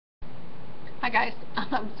Hi guys,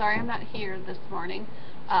 I'm sorry I'm not here this morning.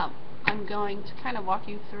 I'm going to kind of walk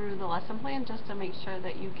you through the lesson plan just to make sure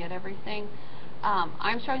that you get everything.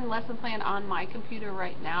 I'm showing the lesson plan on my computer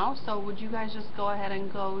right now, so would you guys just go ahead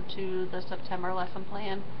and go to the September lesson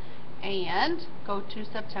plan and go to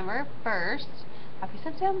September 1st. Happy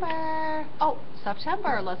September! Oh,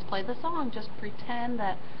 September, let's play the song. Just pretend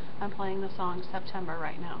that I'm playing the song September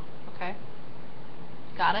right now, okay?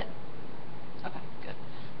 Got it? Okay, good.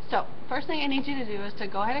 So, first thing I need you to do is to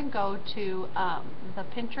go ahead and go to the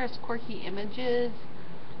Pinterest Quirky Images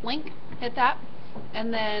link, hit that,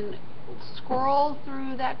 and then scroll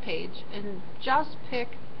through that page and just pick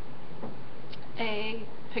a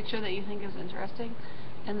picture that you think is interesting,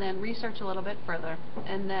 and then research a little bit further,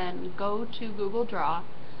 and then go to Google Draw,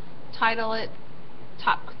 title it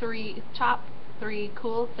top three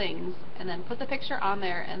cool things, and then put the picture on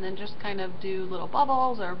there, and then just kind of do little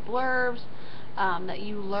bubbles or blurbs that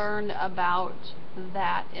you learned about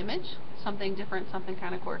that image, something different, something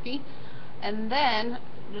kind of quirky, and then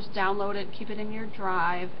just download it, keep it in your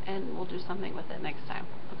drive, and we'll do something with it next time.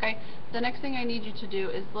 Okay? The next thing I need you to do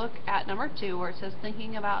is look at number 2 where it says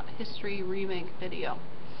Thinking About History Remake Video.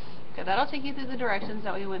 Okay, that'll take you through the directions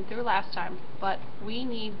that we went through last time, but we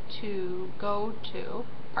need to go to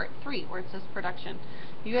part 3 where it says production.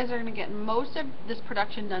 You guys are going to get most of this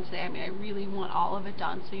production done today. I mean, I really want all of it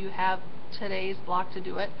done, so you have today's block to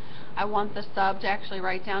do it. I want the sub to actually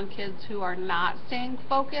write down kids who are not staying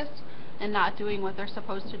focused and not doing what they're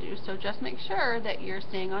supposed to do. So just make sure that you're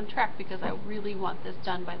staying on track, because I really want this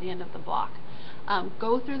done by the end of the block.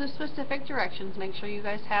 Go through the specific directions, make sure you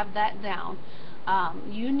guys have that down.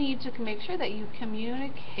 You need to make sure that you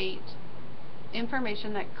communicate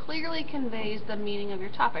information that clearly conveys the meaning of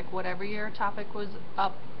your topic. Whatever your topic was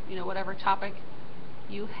up, whatever topic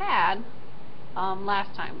you had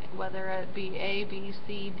last time, whether it be A, B,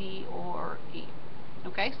 C, D, or E.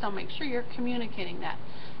 Okay, so make sure you're communicating that.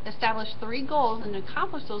 Establish 3 goals and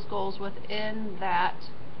accomplish those goals within that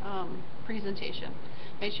presentation.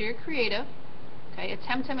 Make sure you're creative. Okay,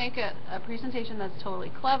 attempt to make a presentation that's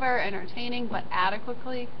totally clever, entertaining, but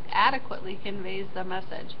adequately conveys the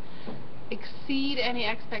message. Exceed any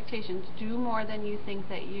expectations. Do more than you think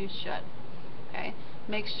that you should. Okay,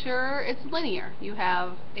 make sure it's linear. You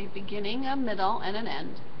have a beginning, a middle, and an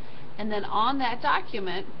end. And then on that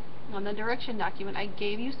document, on the direction document, I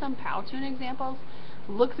gave you some Powtoon examples.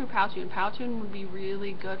 Look through Powtoon. Powtoon would be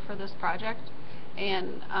really good for this project,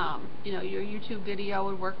 and your YouTube video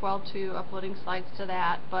would work well too, uploading slides to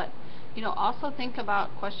that. But also think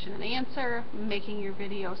about question and answer, making your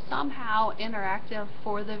video somehow interactive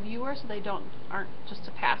for the viewer, so they aren't just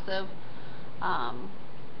a passive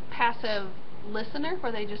listener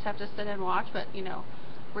where they just have to sit and watch, but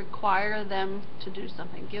require them to do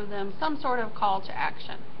something. Give them some sort of call to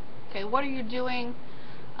action. Okay, what are you doing?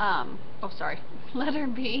 Letter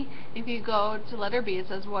B. If you go to letter B, it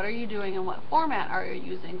says what are you doing and what format are you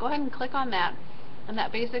using. Go ahead and click on that, and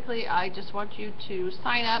that basically I just want you to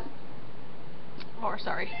sign up, or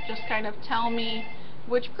just kind of tell me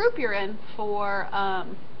which group you're in for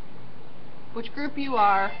which group you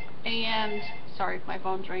are, and sorry, my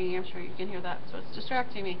phone's ringing, I'm sure you can hear that, so it's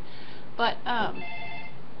distracting me, but yeah,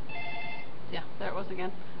 there it was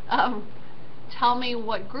again. Tell me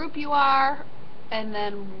what group you are, and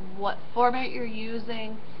then what format you're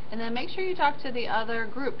using, and then make sure you talk to the other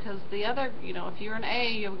group, because the other, if you're an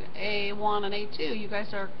A, you have A1 and A2, you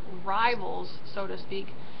guys are rivals, so to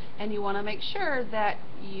speak, and you want to make sure that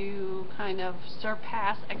you kind of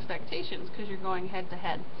surpass expectations, because you're going head to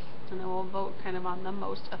head, and then we'll vote kind of on the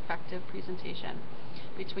most effective presentation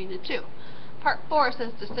between the two. Part 4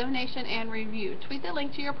 says dissemination and review. Tweet the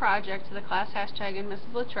link to your project to the class hashtag and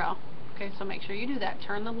Mrs. Luttrell. Okay, so make sure you do that.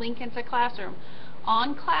 Turn the link into Classroom.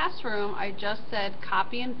 On Classroom, I just said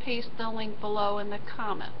copy and paste the link below in the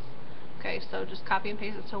comments. Okay, so just copy and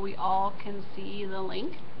paste it so we all can see the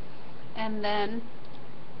link. And then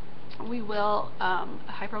we will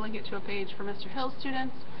hyperlink it to a page for Mr. Hill's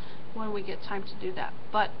students when we get time to do that.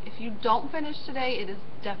 But if you don't finish today, it is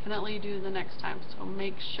definitely due the next time. So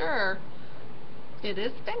make sure it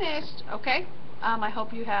is finished, okay? I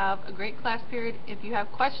hope you have a great class period. If you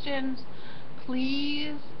have questions,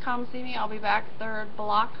 please come see me. I'll be back 3rd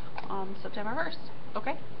block on September 1st.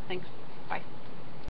 Okay? Thanks.